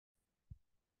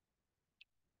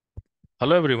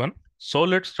Hello everyone. So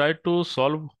let's try to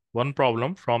solve one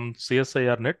problem from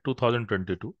CSIR Net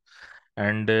 2022.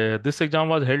 And this exam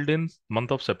was held in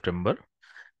month of September.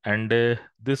 And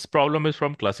this problem is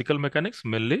from classical mechanics,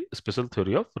 mainly special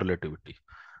theory of relativity.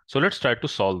 So let's try to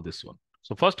solve this one.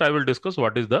 So first I will discuss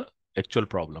what is the actual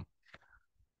problem.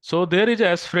 So there is a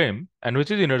S frame and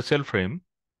which is inertial frame,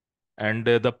 and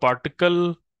the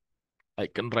particle, I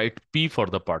can write P for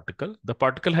the particle. The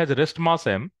particle has rest mass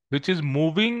M, which is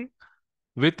moving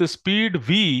with the speed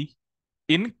v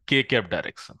in k cap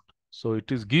direction. So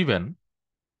it is given.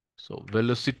 So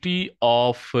velocity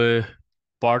of a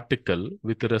particle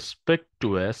with respect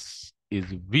to s is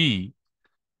v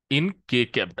in k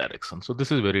cap direction. So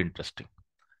this is very interesting.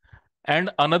 And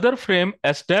another frame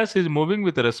s dash is moving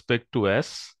with respect to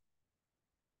s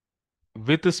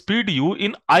with the speed u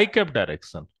in I cap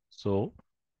direction. So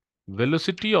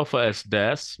velocity of s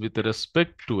dash with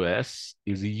respect to s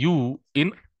is u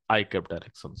in I cap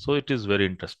direction. So it is very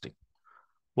interesting.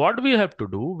 What we have to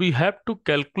do, we have to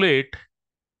calculate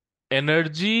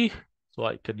energy. So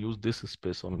I can use this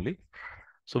space only.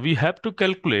 So we have to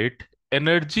calculate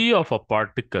energy of a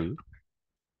particle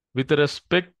with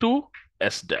respect to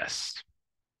s dash.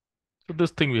 So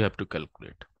this thing we have to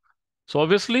calculate. So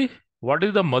obviously, what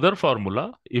is the mother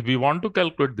formula? If we want to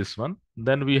calculate this one,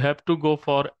 then we have to go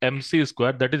for mc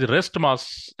square, that is rest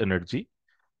mass energy.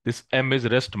 This m is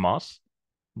rest mass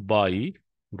by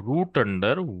root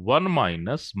under 1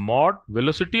 minus mod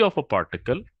velocity of a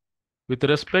particle with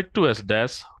respect to s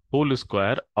dash whole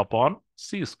square upon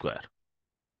c square.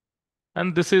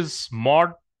 And this is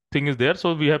mod thing is there.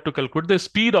 So we have to calculate the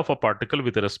speed of a particle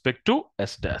with respect to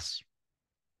s dash.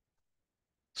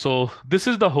 So this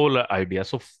is the whole idea.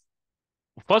 So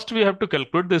first we have to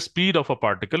calculate the speed of a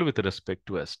particle with respect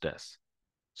to s dash.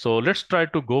 So let's try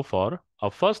to go for our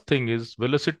first thing is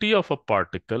velocity of a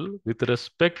particle with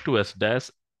respect to s dash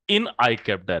in I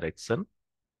cap direction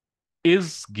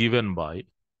is given by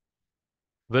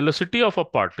velocity of a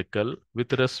particle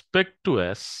with respect to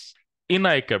s in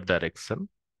I cap direction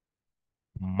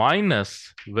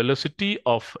minus velocity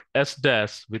of s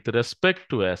dash with respect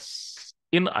to s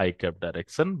in I cap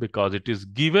direction, because it is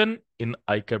given in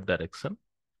I cap direction,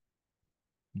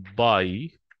 by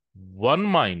 1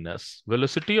 minus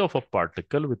velocity of a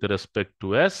particle with respect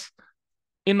to s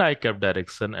in I cap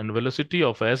direction and velocity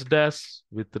of s dash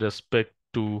with respect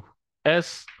to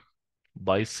s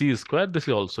by c square. This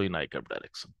is also in I cap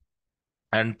direction.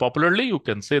 And popularly, you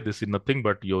can say this is nothing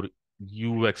but your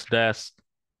ux dash.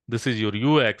 This is your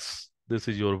ux. This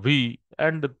is your v.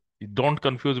 And don't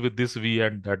confuse with this v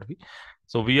and that v.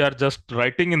 So we are just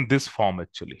writing in this form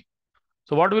actually.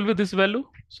 So what will be this value?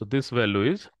 So this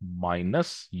value is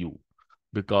minus u,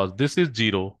 because this is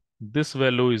 0. This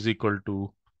value is equal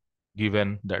to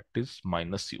given, that is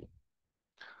minus u.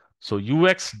 So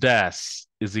ux dash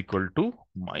is equal to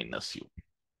minus u.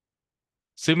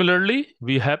 Similarly,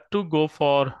 we have to go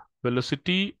for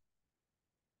velocity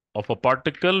of a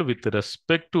particle with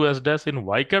respect to s dash in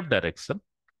y cap direction.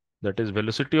 That is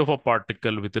velocity of a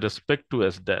particle with respect to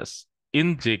s dash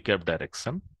in j cap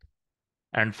direction.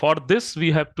 And for this, we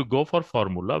have to go for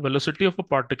formula velocity of a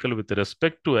particle with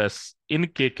respect to s in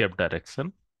k cap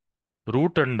direction,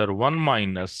 root under 1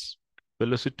 minus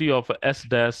velocity of s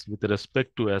dash with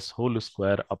respect to s whole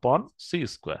square upon c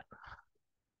square.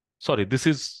 Sorry, this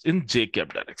is in j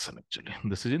cap direction actually.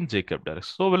 This is in j cap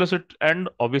direction. So velocity, and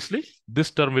obviously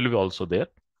this term will be also there.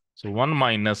 So 1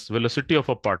 minus velocity of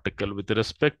a particle with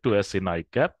respect to s in I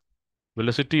cap,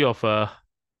 velocity of a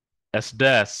s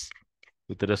dash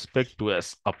with respect to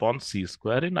s upon c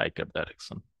square in I cap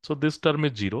direction. So this term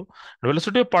is 0.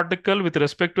 Velocity of particle with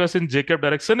respect to s in j cap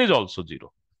direction is also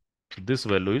 0. So this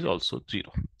value is also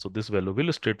 0. So this value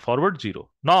will straightforward 0.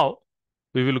 Now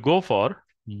we will go for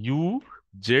u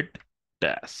z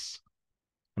dash.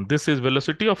 And this is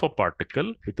velocity of a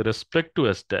particle with respect to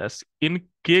s dash in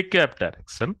k cap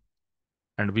direction.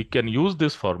 And we can use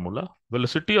this formula,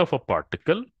 velocity of a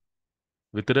particle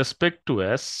with respect to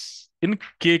s in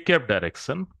k cap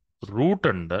direction, root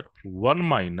under 1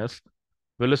 minus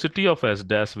velocity of s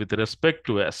dash with respect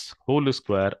to s whole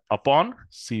square upon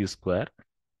c square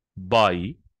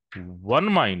by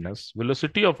 1 minus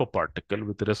velocity of a particle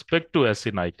with respect to s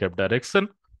in I cap direction,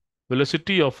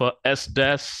 velocity of a s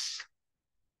dash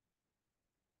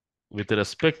with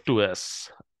respect to s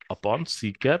upon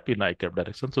c cap in I cap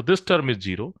direction. So this term is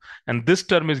 0 and this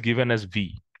term is given as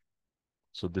v.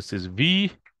 So this is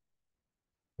v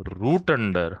root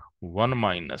under 1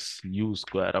 minus u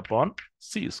square upon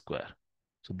c square.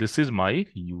 So this is my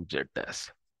uz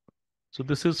dash. So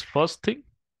this is first thing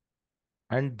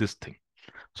and this thing.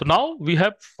 So now we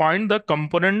have find the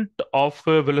component of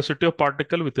velocity of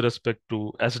particle with respect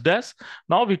to s dash.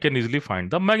 Now we can easily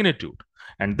find the magnitude,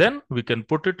 and then we can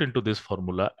put it into this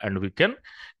formula and we can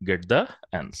get the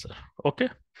answer. Okay.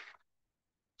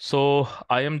 So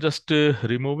I am just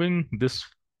removing this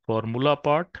formula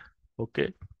part.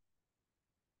 Okay.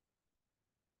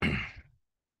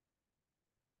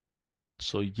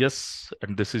 So yes,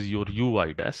 and this is your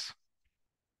ui dash.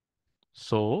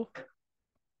 So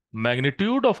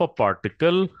magnitude of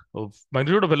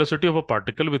velocity of a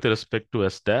particle with respect to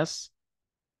s dash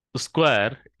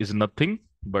square is nothing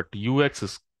but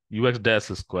ux dash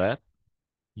square,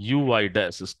 uy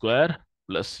dash square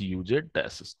plus uj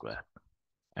dash square.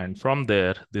 And from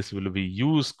there, this will be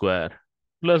u square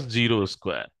plus 0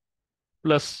 square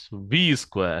plus v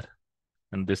square.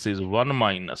 And this is 1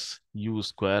 minus u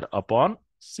square upon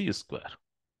c square.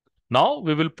 Now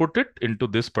we will put it into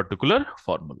this particular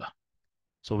formula.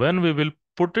 So when we will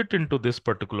put it into this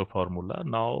particular formula,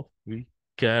 now we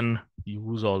can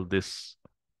use all this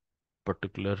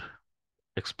particular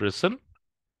expression.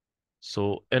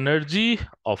 So energy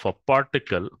of a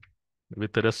particle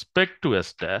with respect to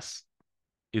s dash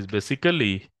is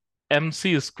basically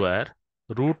mc square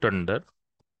root under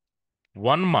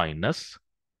 1 minus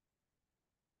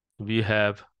we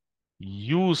have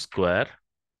u square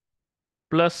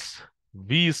plus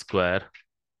v square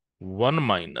 1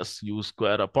 minus u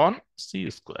square upon c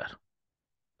square.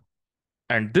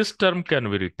 And this term can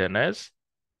be written as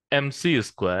mc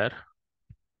square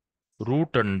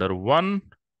root under 1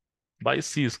 by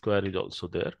c square is also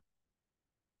there.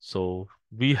 So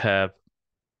we have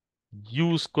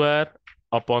u square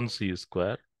upon c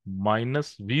square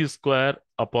minus v square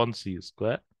upon c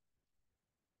square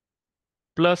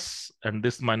plus, and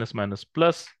this minus minus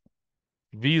plus,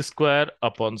 v square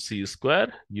upon c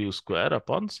square, u square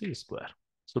upon c square.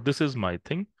 So this is my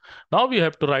thing. Now we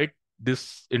have to write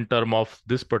this in terms of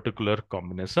this particular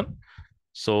combination.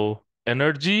 So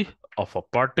energy of a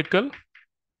particle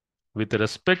with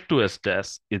respect to s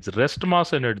dash is rest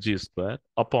mass energy square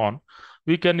upon,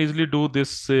 we can easily do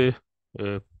this uh,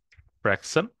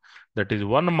 fraction, that is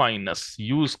 1 minus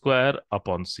u square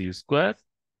upon c square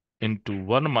into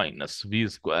 1 minus v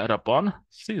square upon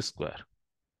c square.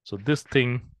 So this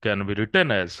thing can be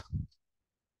written as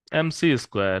mc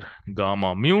square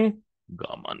gamma mu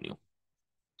gamma nu.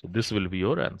 So this will be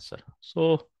your answer.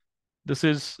 So this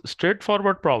is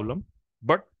straightforward problem,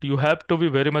 but you have to be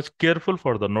very much careful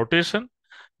for the notation.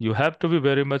 You have to be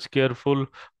very much careful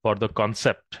for the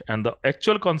concept. And the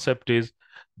actual concept is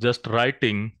just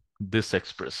writing this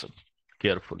expression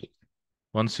carefully.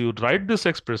 Once you write this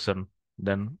expression,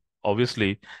 then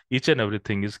obviously each and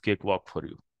everything is cakewalk for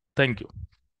you. Thank you.